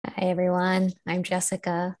Hi, everyone. I'm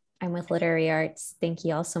Jessica. I'm with Literary Arts. Thank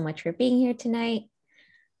you all so much for being here tonight.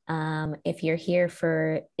 If you're here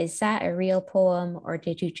for Is That a Real Poem or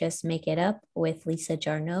Did You Just Make It Up with Lisa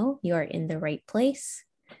Jarnot, you are in the right place.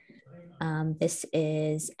 This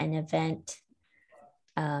is an event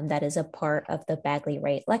that is a part of the Bagley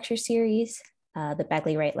Wright Lecture Series. The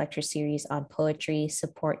Bagley Wright Lecture Series on poetry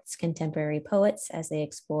supports contemporary poets as they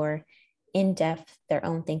explore in depth their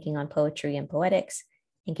own thinking on poetry and poetics,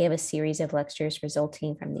 and gave a series of lectures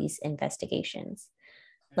resulting from these investigations.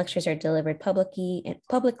 Lectures are delivered publicly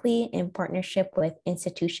in partnership with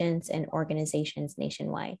institutions and organizations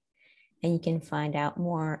nationwide. And you can find out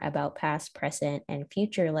more about past, present, and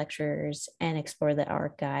future lecturers and explore the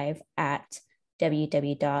archive at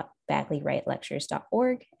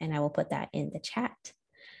www.bagleywrightlectures.org. And I will put that in the chat.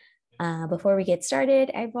 Before we get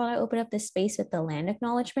started, I want to open up this space with the land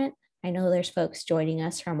acknowledgement. I know there's folks joining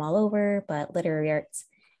us from all over, but Literary Arts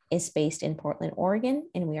is based in Portland, Oregon,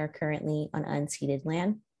 and we are currently on unceded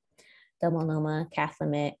land. The Multnomah,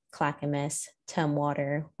 Cathlamet, Clackamas,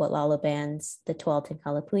 Tumwater, Wotlala the Tualatin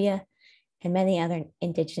Kalapuya, and many other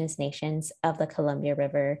indigenous nations of the Columbia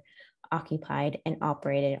River occupied and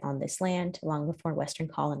operated on this land long before Western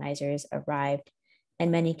colonizers arrived,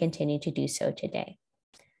 and many continue to do so today.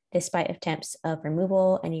 Despite attempts of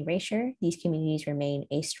removal and erasure, these communities remain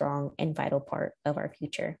a strong and vital part of our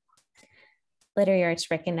future. Literary Arts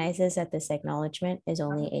recognizes that this acknowledgement is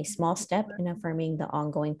only a small step in affirming the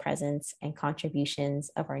ongoing presence and contributions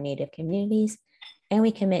of our Native communities, and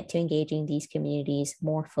we commit to engaging these communities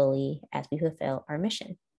more fully as we fulfill our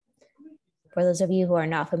mission. For those of you who are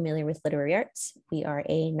not familiar with Literary Arts, we are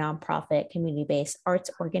a nonprofit community-based arts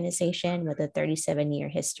organization with a 37-year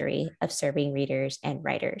history of serving readers and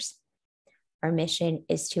writers. Our mission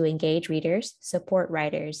is to engage readers, support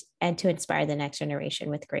writers, and to inspire the next generation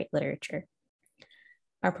with great literature.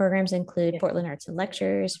 Our programs include Portland Arts and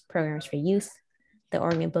Lectures, programs for youth, the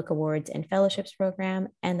Oregon Book Awards and Fellowships Program,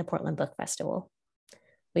 and the Portland Book Festival.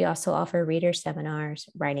 We also offer reader seminars,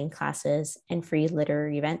 writing classes, and free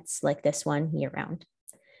literary events like this one year-round.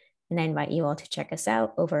 And I invite you all to check us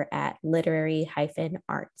out over at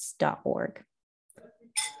literary-arts.org.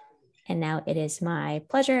 And now it is my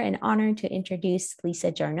pleasure and honor to introduce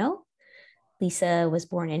Lisa Jarnot. Lisa was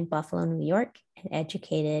born in Buffalo, New York, and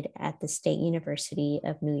educated at the State University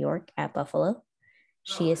of New York at Buffalo.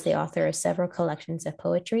 She is the author of several collections of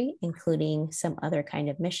poetry, including Some Other Kind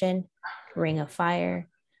of Mission, Ring of Fire,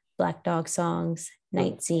 Black Dog Songs,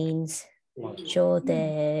 Night Scenes, Jour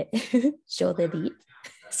de Beat,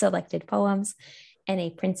 Selected Poems, and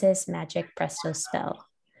A Princess Magic Presto Spell.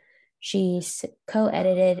 She's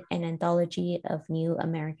co-edited an anthology of new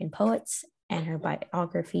American poets, and her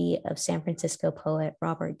biography of San Francisco poet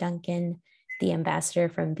Robert Duncan, The Ambassador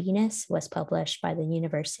from Venus, was published by the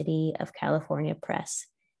University of California Press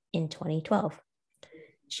in 2012.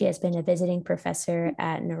 She has been a visiting professor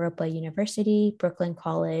at Naropa University, Brooklyn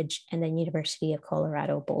College, and the University of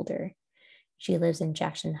Colorado Boulder. She lives in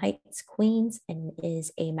Jackson Heights, Queens, and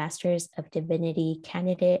is a Master's of Divinity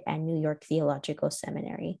candidate at New York Theological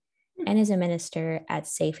Seminary, and is a minister at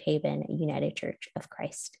Safe Haven United Church of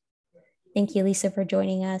Christ. Thank you, Lisa, for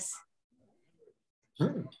joining us.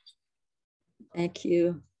 Thank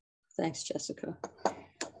you. Thanks, Jessica.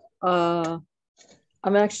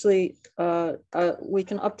 I'm actually, we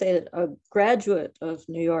can update it, a graduate of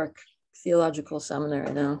New York Theological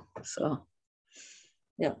Seminary now. So,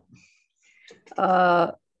 yeah.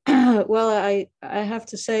 Well, I have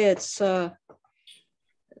to say it's, now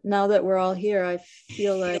that we're all here, I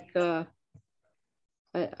feel like,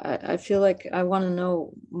 I feel like I want to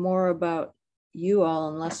know more about you all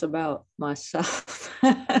and less about myself.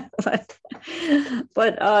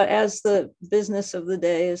 but as the business of the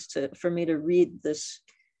day is for me to read this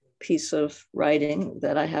piece of writing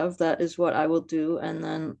that I have, that is what I will do. And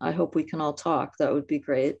then I hope we can all talk. That would be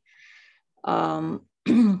great.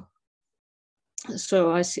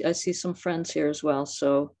 So I see some friends here as well.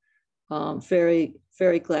 So very,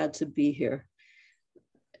 very glad to be here.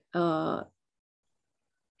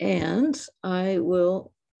 And I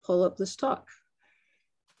will pull up this talk.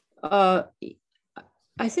 I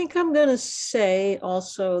think I'm going to say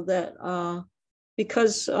also that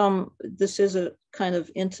because this is a kind of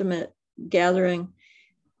intimate gathering,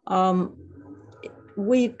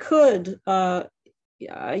 we could,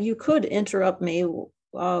 you could interrupt me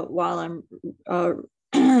while I'm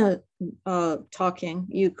talking.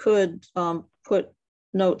 You could put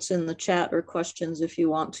notes in the chat or questions if you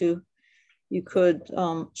want to. You could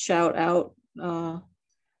shout out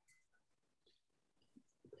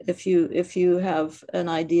if you have an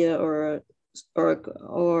idea or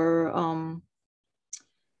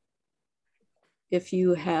if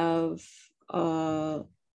you have a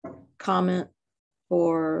comment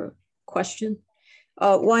or question,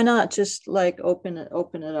 why not just like open it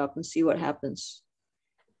up and see what happens?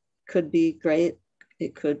 Could be great.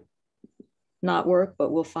 It could not work,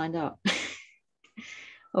 but we'll find out.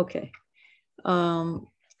 Okay.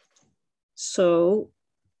 So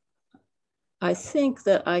I think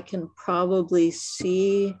that I can probably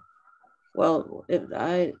see, well,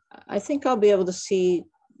 I think I'll be able to see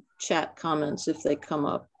chat comments if they come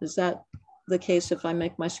up. Is that the case if I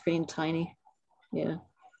make my screen tiny? Yeah.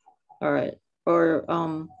 All right.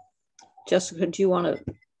 Or Jessica, do you want to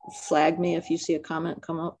flag me if you see a comment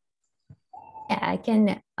come up? Yeah, I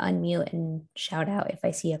can unmute and shout out if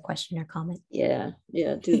I see a question or comment. Yeah,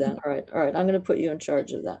 do that. All right. I'm going to put you in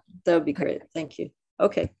charge of that. That would be great. Thank you.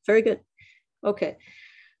 Okay, very good. Okay.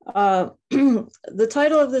 The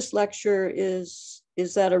title of this lecture is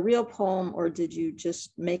that a real poem or did you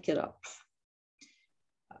just make it up?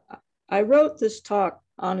 I wrote this talk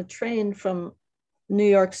on a train from New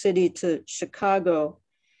York City to Chicago,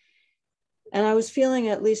 and I was feeling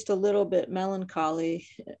at least a little bit melancholy,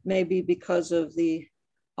 maybe because of the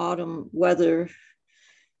autumn weather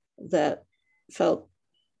that felt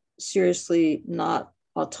seriously not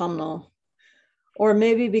autumnal, or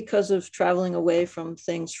maybe because of traveling away from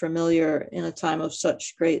things familiar in a time of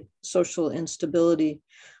such great social instability,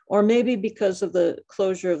 or maybe because of the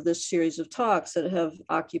closure of this series of talks that have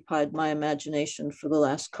occupied my imagination for the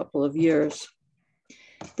last couple of years.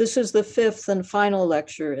 This is the fifth and final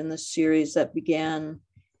lecture in this series that began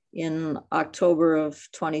in October of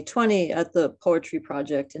 2020 at the Poetry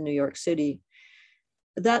Project in New York City.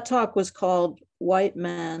 That talk was called White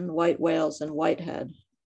Men, White Whales, and Whitehead.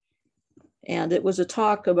 And it was a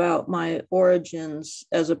talk about my origins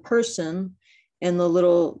as a person in the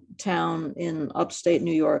little town in upstate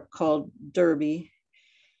New York called Derby,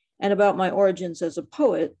 and about my origins as a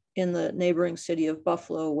poet in the neighboring city of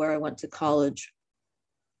Buffalo, where I went to college.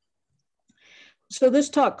 So this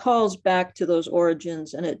talk calls back to those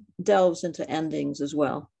origins and it delves into endings as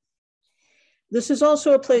well. This is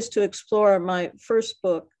also a place to explore my first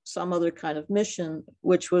book, Some Other Kind of Mission,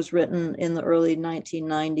 which was written in the early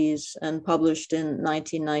 1990s and published in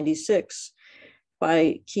 1996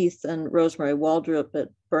 by Keith and Rosemary Waldrop at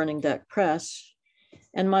Burning Deck Press,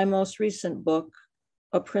 and my most recent book,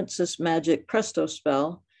 A Princess Magic Presto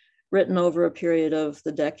Spell, written over a period of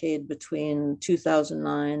the decade between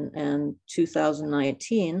 2009 and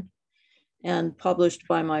 2019, and published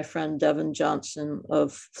by my friend Devin Johnson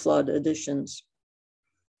of Flood Editions.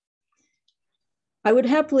 I would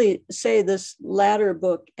happily say this latter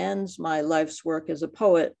book ends my life's work as a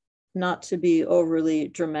poet, not to be overly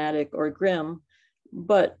dramatic or grim,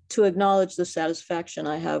 but to acknowledge the satisfaction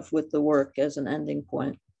I have with the work as an ending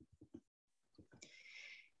point.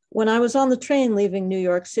 When I was on the train leaving New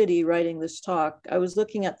York City writing this talk, I was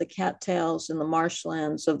looking at the cattails in the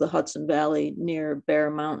marshlands of the Hudson Valley near Bear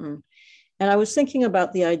Mountain, and I was thinking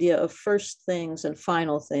about the idea of first things and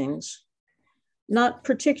final things, not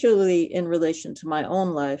particularly in relation to my own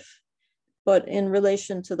life, but in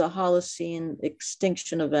relation to the Holocene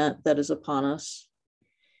extinction event that is upon us,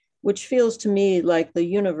 which feels to me like the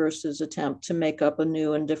universe's attempt to make up a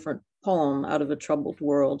new and different poem out of a troubled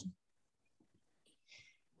world.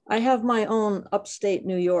 I have my own upstate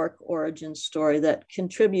New York origin story that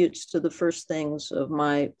contributes to the first things of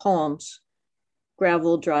my poems: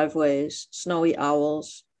 gravel driveways, snowy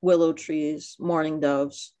owls, willow trees, mourning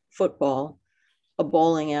doves, football, a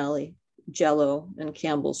bowling alley, Jell-O, and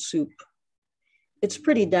Campbell's soup. It's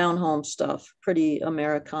pretty down-home stuff, pretty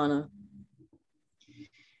Americana.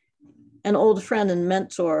 An old friend and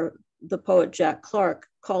mentor, the poet Jack Clark,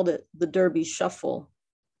 called it the Derby Shuffle,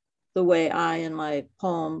 the way I and my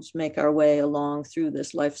poems make our way along through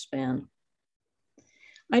this lifespan.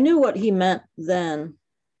 I knew what he meant then.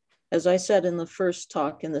 As I said in the first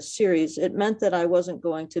talk in the series, it meant that I wasn't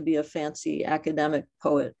going to be a fancy academic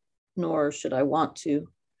poet, nor should I want to.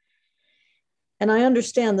 And I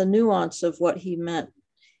understand the nuance of what he meant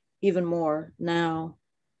even more now.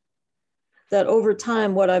 That over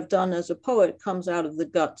time, what I've done as a poet comes out of the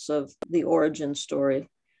guts of the origin story.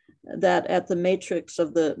 That at the matrix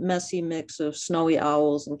of the messy mix of snowy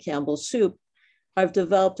owls and Campbell's soup, I've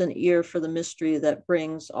developed an ear for the mystery that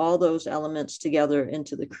brings all those elements together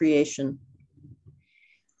into the creation.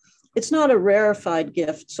 It's not a rarefied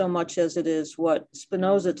gift so much as it is what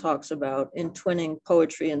Spinoza talks about in twinning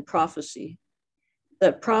poetry and prophecy,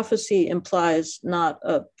 that prophecy implies not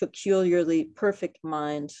a peculiarly perfect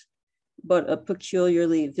mind, but a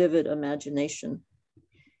peculiarly vivid imagination,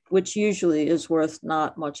 which usually is worth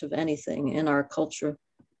not much of anything in our culture.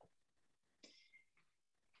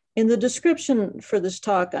 In the description for this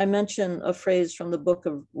talk, I mention a phrase from the book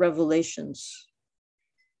of Revelations.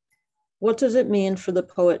 What does it mean for the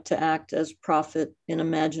poet to act as prophet in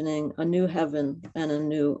imagining a new heaven and a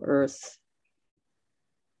new earth?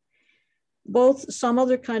 Both Some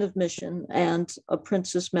Other Kind of Mission and A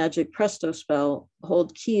Princess Magic Presto Spell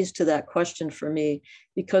hold keys to that question for me,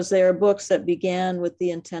 because they are books that began with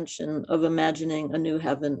the intention of imagining a new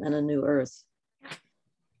heaven and a new earth.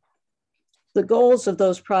 The goals of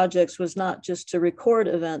those projects was not just to record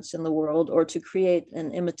events in the world or to create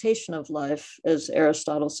an imitation of life, as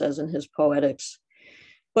Aristotle says in his Poetics,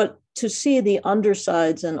 but to see the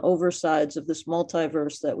undersides and oversides of this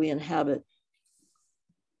multiverse that we inhabit.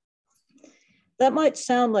 That might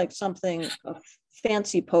sound like something a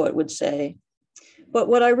fancy poet would say, but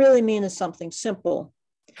what I really mean is something simple.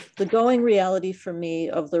 The going reality for me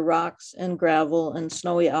of the rocks and gravel and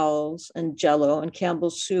snowy owls and jello and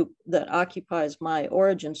Campbell's soup that occupies my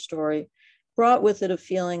origin story brought with it a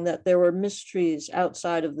feeling that there were mysteries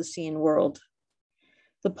outside of the seen world.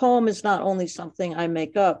 The poem is not only something I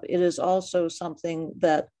make up, it is also something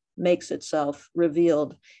that makes itself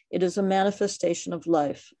revealed. It is a manifestation of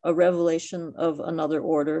life, a revelation of another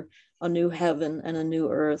order, a new heaven and a new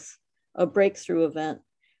earth, a breakthrough event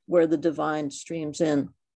where the divine streams in.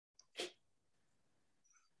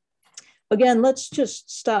 Again, let's just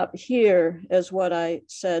stop here, as what I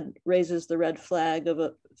said raises the red flag of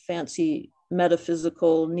a fancy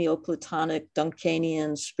metaphysical, Neoplatonic,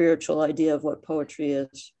 Duncanian spiritual idea of what poetry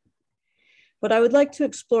is. But I would like to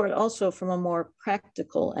explore it also from a more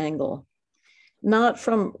practical angle, not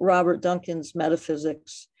from Robert Duncan's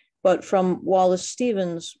metaphysics, but from Wallace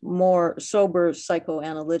Stevens' more sober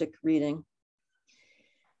psychoanalytic reading.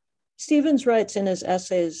 Stevens writes in his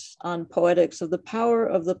essays on poetics of the power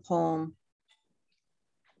of the poem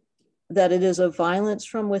that it is a violence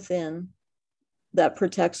from within that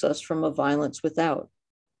protects us from a violence without.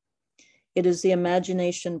 It is the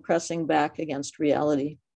imagination pressing back against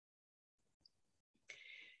reality.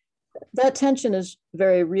 That tension is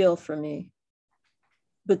very real for me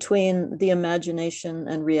between the imagination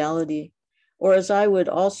and reality, or as I would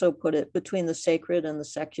also put it, between the sacred and the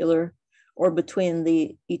secular, or between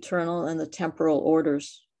the eternal and the temporal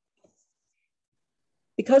orders.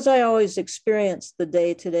 Because I always experienced the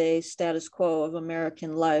day-to-day status quo of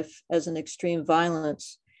American life as an extreme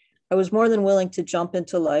violence, I was more than willing to jump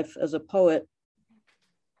into life as a poet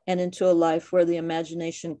and into a life where the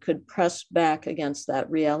imagination could press back against that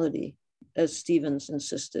reality, as Stevens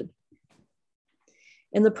insisted.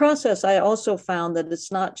 In the process, I also found that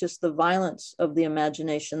it's not just the violence of the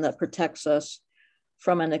imagination that protects us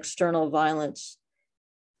from an external violence.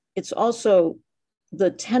 It's also the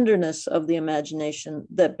tenderness of the imagination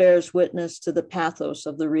that bears witness to the pathos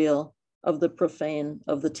of the real, of the profane,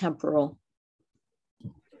 of the temporal.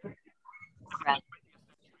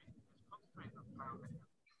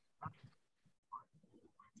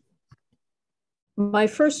 My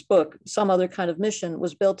first book, Some Other Kind of Mission,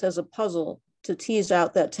 was built as a puzzle to tease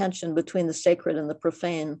out that tension between the sacred and the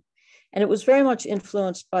profane. And it was very much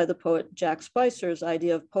influenced by the poet Jack Spicer's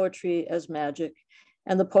idea of poetry as magic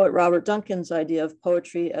and the poet Robert Duncan's idea of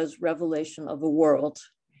poetry as revelation of a world.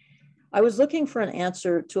 I was looking for an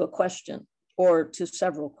answer to a question, or to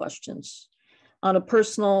several questions. On a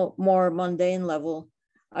personal, more mundane level,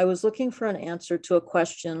 I was looking for an answer to a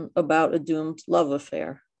question about a doomed love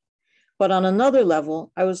affair. But on another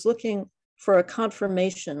level, I was looking for a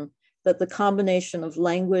confirmation that the combination of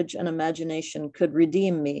language and imagination could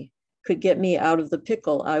redeem me, could get me out of the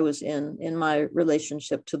pickle I was in my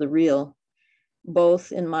relationship to the real,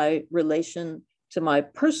 both in my relation to my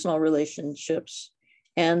personal relationships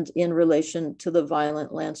and in relation to the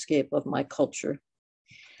violent landscape of my culture.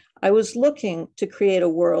 I was looking to create a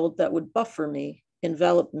world that would buffer me,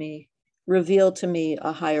 envelop me, reveal to me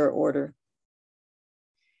a higher order.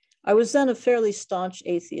 I was then a fairly staunch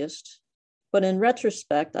atheist, but in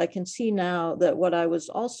retrospect, I can see now that I was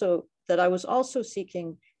also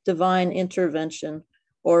seeking divine intervention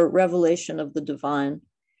or revelation of the divine,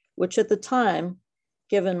 which at the time,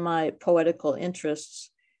 given my poetical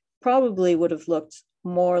interests, probably would have looked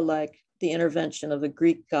more like the intervention of a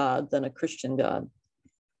Greek god than a Christian god.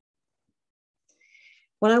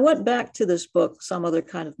 When I went back to this book, Some Other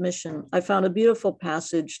Kind of Mission, I found a beautiful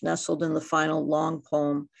passage nestled in the final long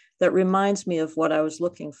poem that reminds me of what I was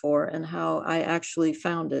looking for and how I actually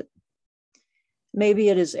found it. Maybe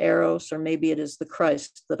it is Eros, or maybe it is the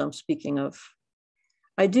Christ that I'm speaking of.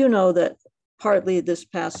 I do know that partly this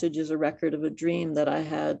passage is a record of a dream that I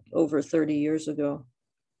had over 30 years ago.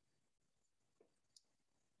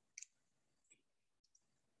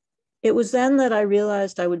 It was then that I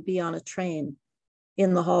realized I would be on a train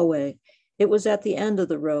in the hallway. It was at the end of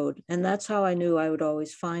the road, and that's how I knew I would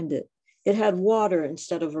always find it. It had water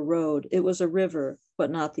instead of a road. It was a river,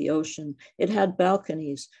 but not the ocean. It had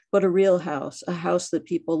balconies, but a real house, a house that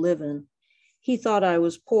people live in. He thought I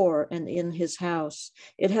was poor and in his house.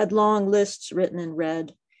 It had long lists written in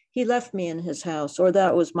red. He left me in his house, or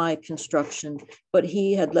that was my construction, but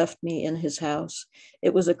he had left me in his house.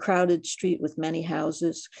 It was a crowded street with many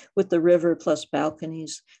houses, with the river plus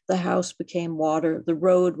balconies. The house became water. The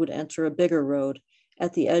road would enter a bigger road.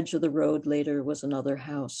 At the edge of the road later was another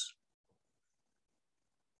house.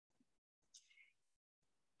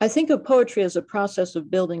 I think of poetry as a process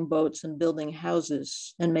of building boats and building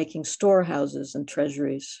houses and making storehouses and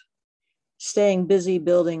treasuries. Staying busy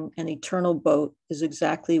building an eternal boat is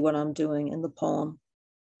exactly what I'm doing in the poem.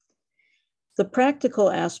 The practical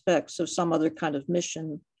aspects of some other kind of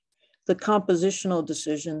mission, the compositional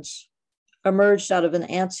decisions, emerged out of an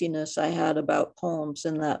antsiness I had about poems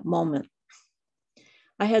in that moment.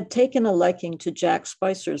 I had taken a liking to Jack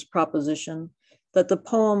Spicer's proposition that the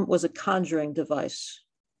poem was a conjuring device.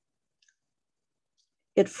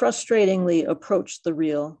 It frustratingly approached the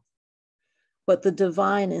real, but the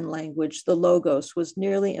divine in language, the logos, was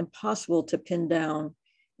nearly impossible to pin down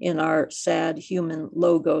in our sad human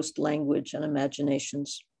logos language and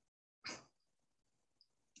imaginations.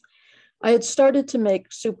 I had started to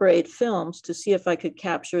make Super 8 films to see if I could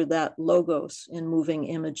capture that logos in moving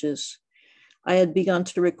images. I had begun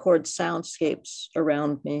to record soundscapes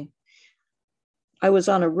around me. I was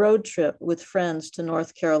on a road trip with friends to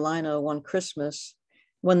North Carolina one Christmas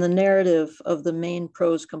when the narrative of the main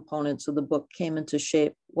prose components of the book came into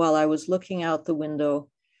shape while I was looking out the window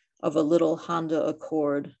of a little Honda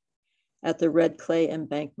Accord at the red clay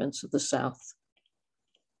embankments of the South.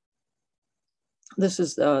 This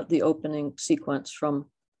is the opening sequence from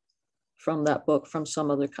that book, From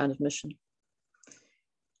Some Other Kind of Mission.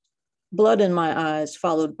 Blood in my eyes,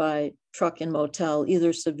 followed by truck in motel,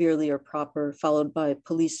 either severely or proper, followed by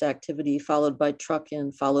police activity, followed by truck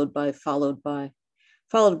in, followed by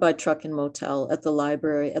truck and motel, at the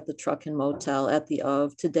library, at the truck and motel, at the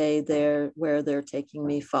of, today, there, where they're taking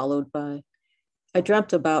me, followed by. I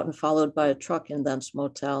dreamt about and followed by a truck and thence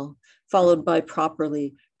motel, followed by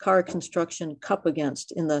properly, car construction, cup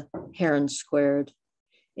against in the Heron Squared,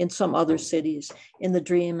 in some other cities, in the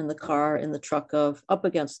dream, in the car, in the truck of, up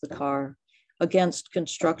against the car, against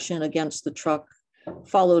construction, against the truck,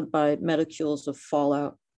 followed by meticules of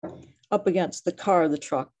fallout, up against the car, the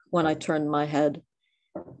truck, when I turned my head.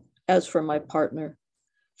 As for my partner,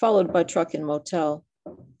 followed by truck and motel,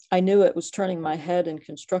 I knew it was turning my head in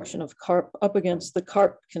construction of carp, up against the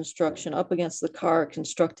carp construction, up against the car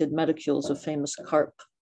constructed meticules of famous carp.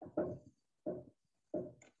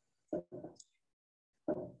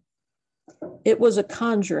 It was a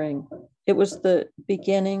conjuring. It was the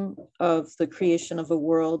beginning of the creation of a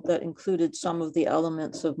world that included some of the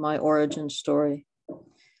elements of my origin story,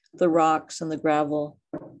 the rocks and the gravel,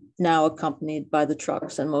 now accompanied by the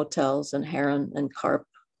trucks and motels and heron and carp.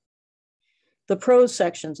 The prose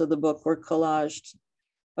sections of the book were collaged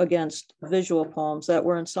against visual poems that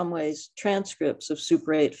were in some ways transcripts of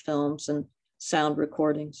Super 8 films and sound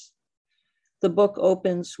recordings. The book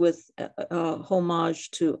opens with a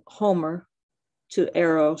homage to Homer, to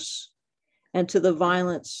Eros, and to the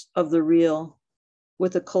violence of the real,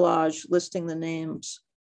 with a collage listing the names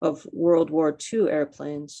of World War II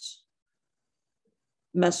airplanes,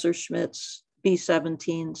 Messerschmitts,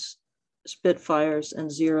 B-17s, Spitfires,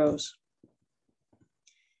 and Zeros.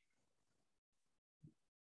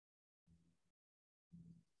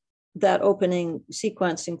 That opening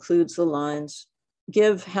sequence includes the lines,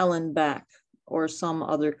 "Give Helen back," or some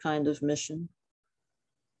other kind of mission.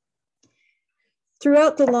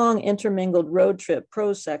 Throughout the long intermingled road trip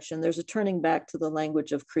prose section, there's a turning back to the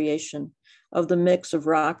language of creation, of the mix of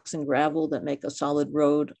rocks and gravel that make a solid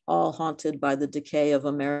road, all haunted by the decay of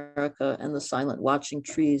America and the silent watching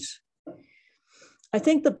trees. I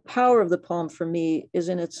think the power of the poem for me is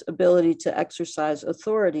in its ability to exercise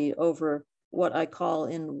authority over what I call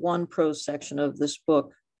in one prose section of this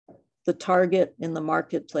book, the target in the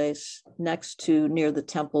marketplace next to near the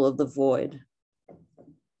Temple of the Void.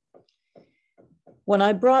 When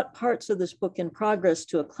I brought parts of this book in progress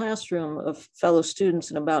to a classroom of fellow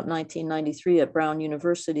students in about 1993 at Brown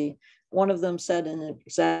University, one of them said in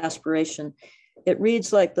exasperation, "It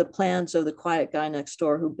reads like the plans of the quiet guy next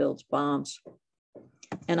door who builds bombs."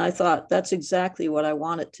 And I thought, that's exactly what I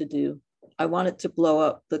want it to do. I want it to blow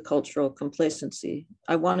up the cultural complacency.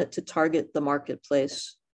 I want it to target the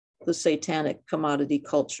marketplace, the satanic commodity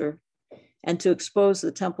culture, and to expose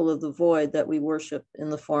the temple of the void that we worship in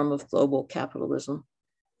the form of global capitalism.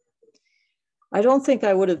 I don't think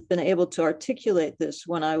I would have been able to articulate this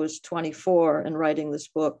when I was 24 and writing this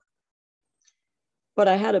book. But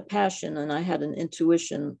I had a passion and I had an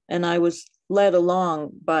intuition, and I was led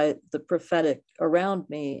along by the prophetic around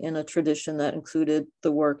me in a tradition that included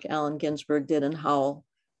the work Allen Ginsberg did in Howl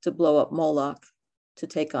to blow up Moloch, to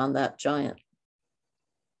take on that giant.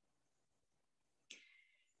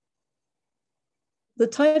 The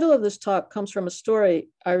title of this talk comes from a story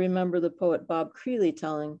I remember the poet Bob Creeley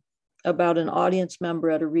telling about an audience member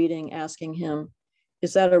at a reading asking him,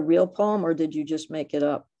 "Is that a real poem or did you just make it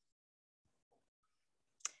up?"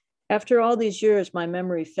 After all these years, my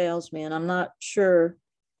memory fails me, and I'm not sure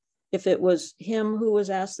if it was him who was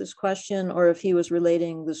asked this question or if he was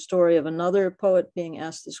relating the story of another poet being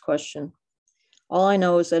asked this question. All I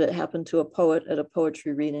know is that it happened to a poet at a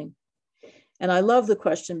poetry reading. And I love the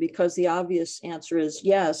question because the obvious answer is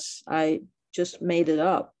yes, I just made it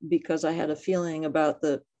up because I had a feeling about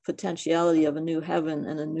the potentiality of a new heaven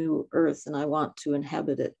and a new earth, and I want to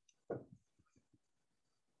inhabit it.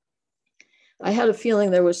 I had a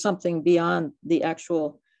feeling there was something beyond the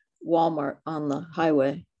actual Walmart on the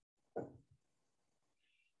highway.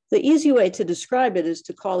 The easy way to describe it is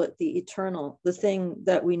to call it the eternal, the thing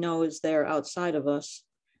that we know is there outside of us.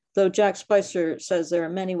 Though Jack Spicer says there are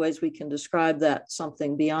many ways we can describe that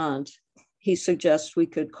something beyond. He suggests we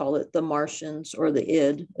could call it the Martians or the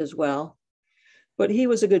id as well. But he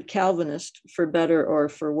was a good Calvinist, for better or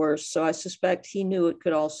for worse, so I suspect he knew it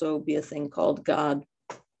could also be a thing called God.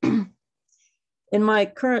 In my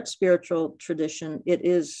current spiritual tradition, it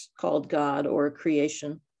is called God or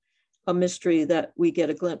creation, a mystery that we get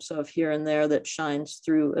a glimpse of here and there that shines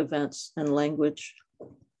through events and language.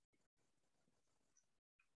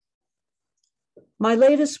 My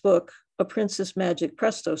latest book, A Princess Magic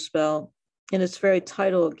Presto Spell, in its very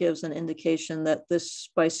title gives an indication that this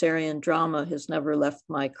Spicerian drama has never left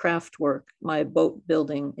my craft work, my boat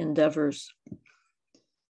building endeavors.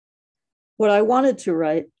 What I wanted to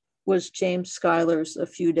write was James Schuyler's A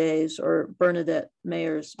Few Days or Bernadette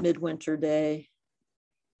Mayer's Midwinter Day.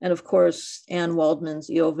 And of course, Anne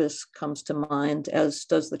Waldman's Iovis comes to mind, as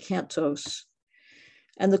does the cantos.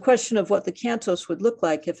 And the question of what the cantos would look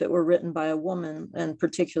like if it were written by a woman, and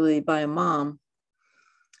particularly by a mom.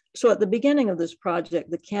 So at the beginning of this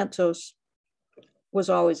project, the cantos was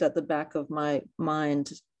always at the back of my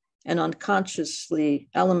mind, and unconsciously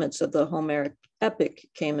elements of the Homeric epic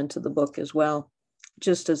came into the book as well,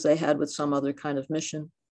 just as they had with some other kind of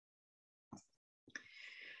mission.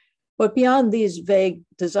 But beyond these vague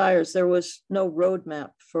desires, there was no roadmap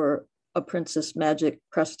for a Princess Magic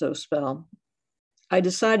Presto Spell. I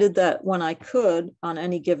decided that when I could, on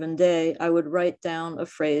any given day, I would write down a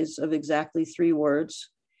phrase of exactly 3 words.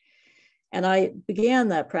 And I began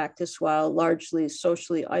that practice while largely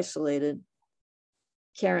socially isolated,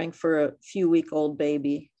 caring for a few-week-old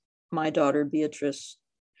baby, my daughter Beatrice,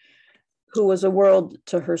 who was a world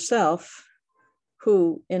to herself,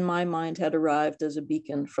 who in my mind had arrived as a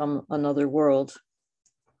beacon from another world.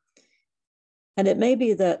 And it may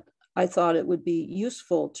be that I thought it would be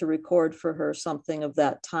useful to record for her something of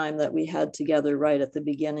that time that we had together right at the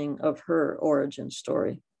beginning of her origin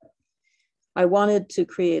story. I wanted to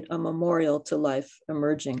create a memorial to life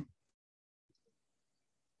emerging.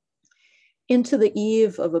 Into the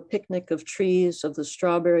eve of a picnic of trees of the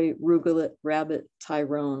strawberry rugolet rabbit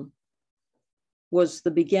Tyrone was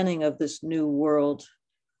the beginning of this new world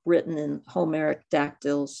written in Homeric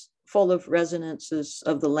dactyls, full of resonances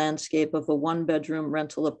of the landscape of a 1-bedroom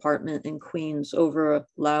rental apartment in Queens over a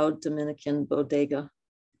loud Dominican bodega.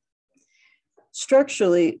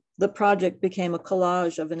 Structurally, the project became a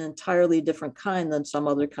collage of an entirely different kind than some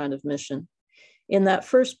other kind of mission. In that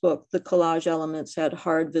first book, the collage elements had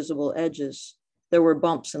hard, visible edges. There were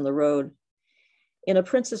bumps in the road. In A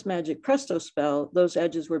Princess Magic Presto Spell, those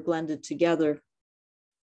edges were blended together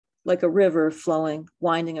like a river flowing,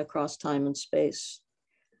 winding across time and space.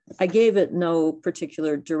 I gave it no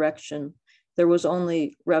particular direction. There was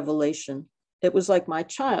only revelation. It was like my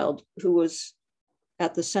child who was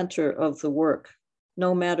at the center of the work.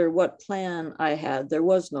 No matter what plan I had, there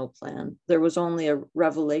was no plan. There was only a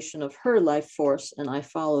revelation of her life force, and I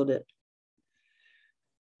followed it.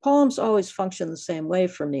 Poems always function the same way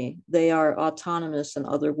for me. They are autonomous and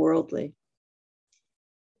otherworldly.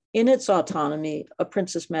 In its autonomy, A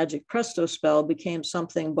Princess Magic Presto Spell became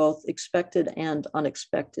something both expected and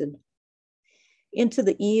unexpected. Into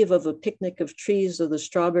the eve of a picnic of trees of the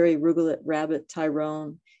strawberry rugolet rabbit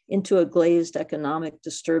Tyrone, into a glazed economic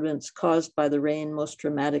disturbance caused by the rain most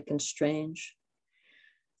dramatic and strange.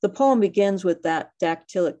 The poem begins with that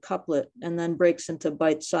dactylic couplet and then breaks into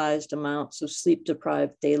bite-sized amounts of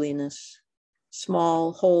sleep-deprived dailiness.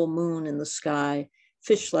 small whole moon in the sky,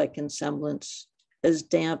 fish-like in semblance, as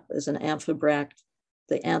damp as an amphibract,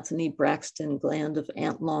 the Anthony Braxton gland of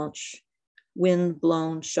ant launch,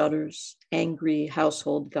 wind-blown shutters, angry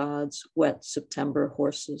household gods, wet September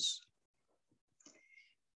horses.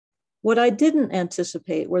 What I didn't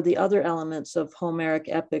anticipate were the other elements of Homeric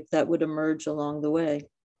epic that would emerge along the way.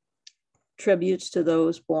 Tributes to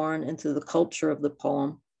those born into the culture of the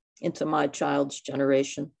poem, into my child's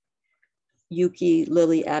generation. Yuki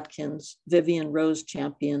Lily Atkins, Vivian Rose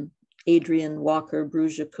Champion, Adrian Walker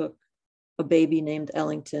Bruja Cook, a baby named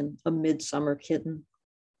Ellington, a midsummer kitten.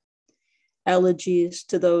 Elegies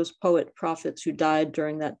to those poet prophets who died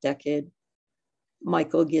during that decade.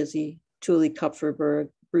 Michael Gizzi, Tuli Kupferberg,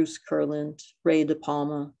 Bruce Kurland, Ray De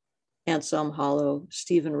Palma, Anselm Hollow,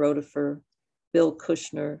 Stephen Rotifer, Bill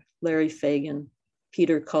Kushner, Larry Fagan,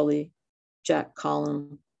 Peter Cully, Jack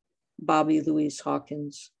Collum, Bobby Louise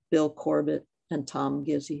Hawkins, Bill Corbett, and Tom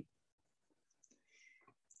Gizzi.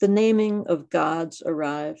 The naming of gods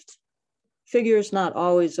arrived. Figures not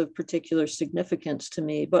always of particular significance to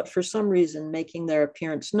me, but for some reason making their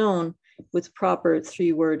appearance known with proper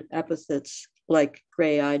three-word epithets like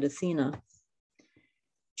gray-eyed Athena.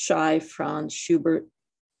 Shy Franz Schubert,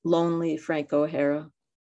 lonely Frank O'Hara,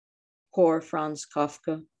 poor Franz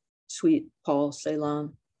Kafka, sweet Paul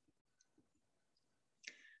Celan.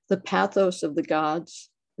 The pathos of the gods,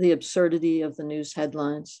 the absurdity of the news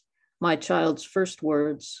headlines, my child's first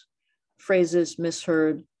words, phrases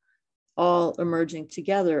misheard, all emerging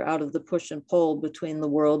together out of the push and pull between the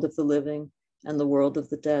world of the living and the world of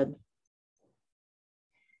the dead.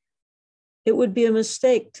 It would be a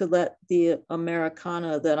mistake to let the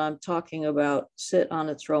Americana that I'm talking about sit on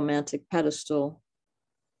its romantic pedestal.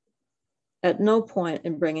 At no point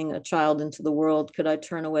in bringing a child into the world could I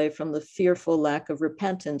turn away from the fearful lack of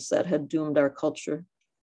repentance that had doomed our culture.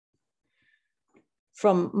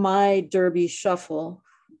 From my Derby Shuffle,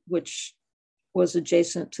 which was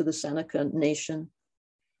adjacent to the Seneca Nation,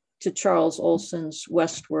 to Charles Olson's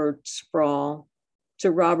Westward Sprawl, to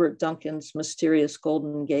Robert Duncan's Mysterious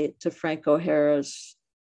Golden Gate, to Frank O'Hara's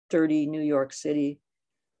Dirty New York City,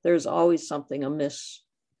 there's always something amiss.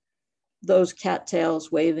 Those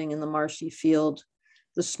cattails waving in the marshy field,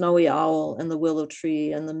 the snowy owl and the willow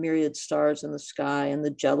tree and the myriad stars in the sky and the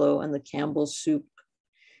jello and the Campbell's soup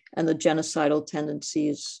and the genocidal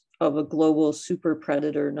tendencies of a global super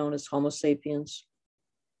predator known as Homo sapiens.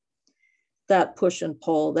 That push and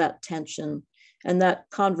pull, that tension, and that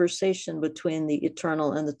conversation between the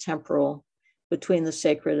eternal and the temporal, between the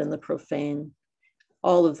sacred and the profane,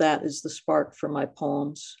 all of that is the spark for my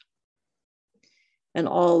poems. And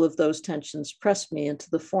all of those tensions press me into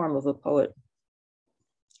the form of a poet.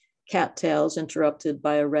 Cattails interrupted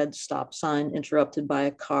by a red stop sign, interrupted by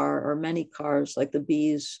a car or many cars like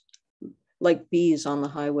bees on the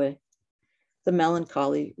highway. The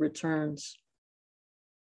melancholy returns.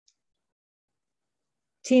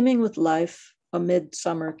 Teeming with life, a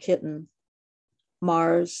midsummer kitten,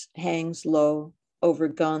 Mars hangs low over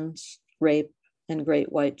guns, rape, and great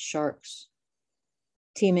white sharks.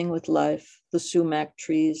 Teeming with life, the sumac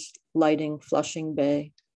trees lighting Flushing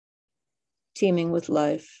Bay. Teeming with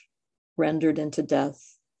life, rendered into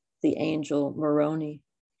death, the angel Moroni.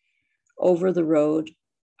 Over the road,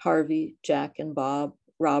 Harvey, Jack and Bob,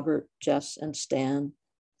 Robert, Jess and Stan,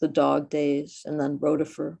 the dog days, and then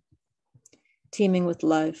Rotifer. Teeming with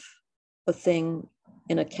life, a thing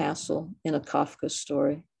in a castle in a Kafka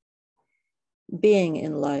story. Being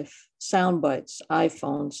in life, sound bites,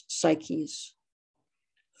 iPhones, psyches.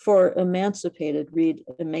 For emancipated, read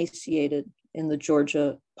emaciated in the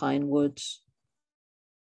Georgia pine woods.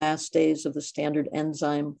 Last days of the Standard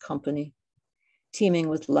Enzyme Company. Teeming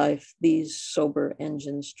with life, these sober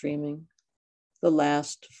engines dreaming. The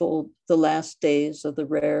last days of the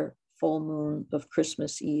rare full moon of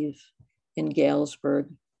Christmas Eve in Galesburg.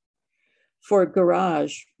 For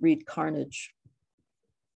garage, read Carnage.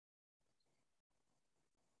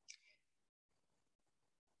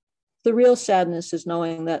 The real sadness is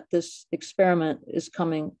knowing that this experiment is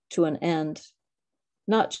coming to an end.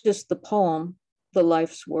 Not just the poem, the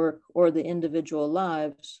life's work, or the individual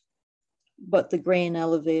lives, but the grain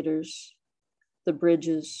elevators, the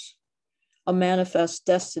bridges, a manifest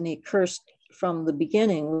destiny cursed from the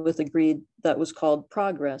beginning with a greed that was called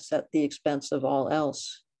progress at the expense of all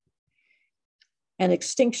else. An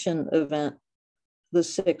extinction event, the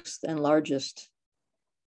sixth and largest.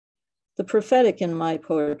 The prophetic in my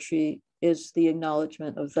poetry is the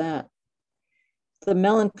acknowledgement of that. The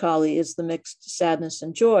melancholy is the mixed sadness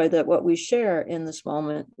and joy that what we share in this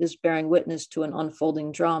moment is bearing witness to an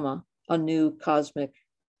unfolding drama, a new cosmic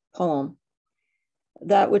poem.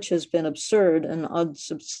 That which has been absurd and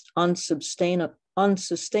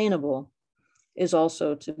unsustainable is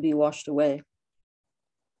also to be washed away.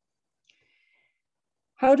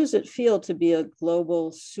 How does it feel to be a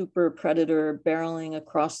global super predator barreling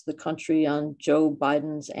across the country on Joe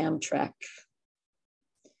Biden's Amtrak?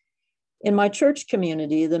 In my church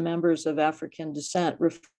community, the members of African descent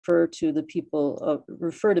refer to people of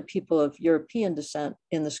European descent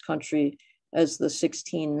in this country as the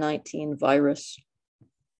 1619 virus.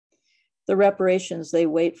 The reparations they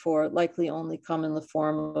wait for likely only come in the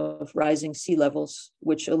form of rising sea levels,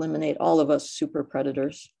 which eliminate all of us super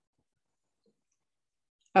predators.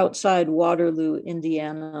 Outside Waterloo,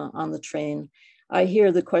 Indiana, on the train, I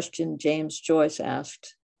hear the question James Joyce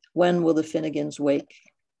asked, when will the Finnegans wake?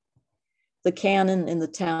 The cannon in the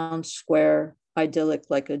town square, idyllic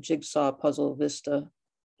like a jigsaw puzzle vista,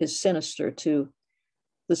 is sinister too.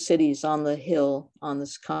 The cities on the hill on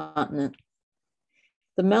this continent.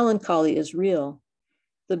 The melancholy is real,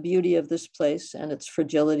 the beauty of this place and its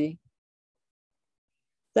fragility.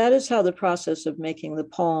 That is how the process of making the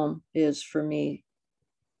poem is for me.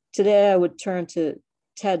 Today, I would turn to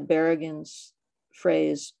Ted Berrigan's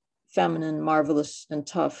phrase, feminine, marvelous, and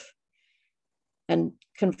tough, and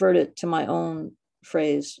convert it to my own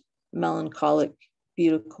phrase, melancholic,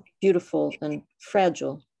 beautiful, and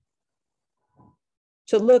fragile.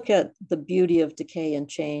 To look at the beauty of decay and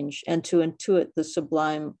change, and to intuit the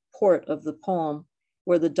sublime port of the poem,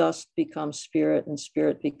 where the dust becomes spirit and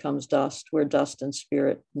spirit becomes dust, where dust and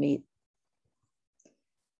spirit meet.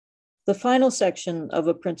 The final section of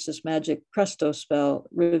A Princess Magic Presto Spell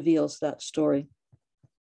reveals that story.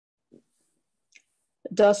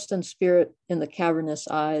 Dust and spirit in the cavernous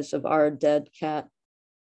eyes of our dead cat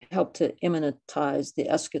help to immanentize the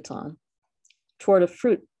eschaton toward a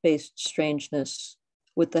fruit-based strangeness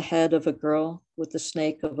with the head of a girl with the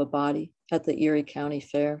snake of a body at the Erie County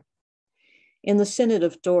Fair. In the Synod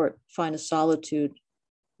of Dort, find a solitude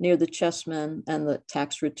near the chessmen and the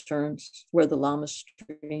tax returns where the llamas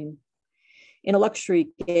stream. In a luxury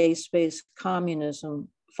gay space communism,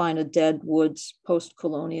 find a dead woods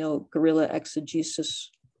post-colonial guerrilla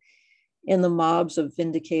exegesis. In the mobs of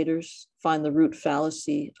vindicators, find the root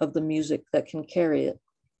fallacy of the music that can carry it.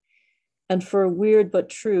 And for weird but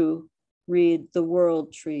true, read The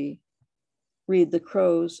World Tree, read The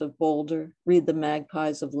Crows of Boulder, read The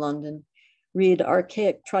Magpies of London, read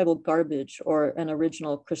Archaic Tribal Garbage or an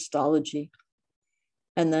original Christology,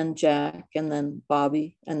 and then Jack, and then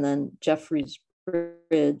Bobby, and then Jeffrey's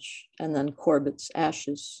Bridge, and then Corbett's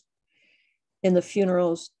Ashes. In the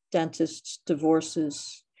funerals, dentists,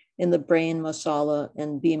 divorces, in the brain masala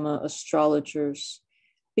and Bima astrologers,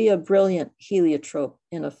 be a brilliant heliotrope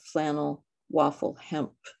in a flannel waffle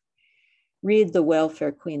hemp. Read the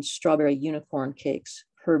welfare queen's strawberry unicorn cakes,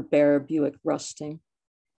 her bare Buick rusting,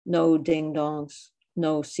 no ding-dongs,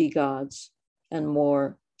 no sea gods, and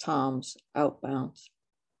more Tom's outbound.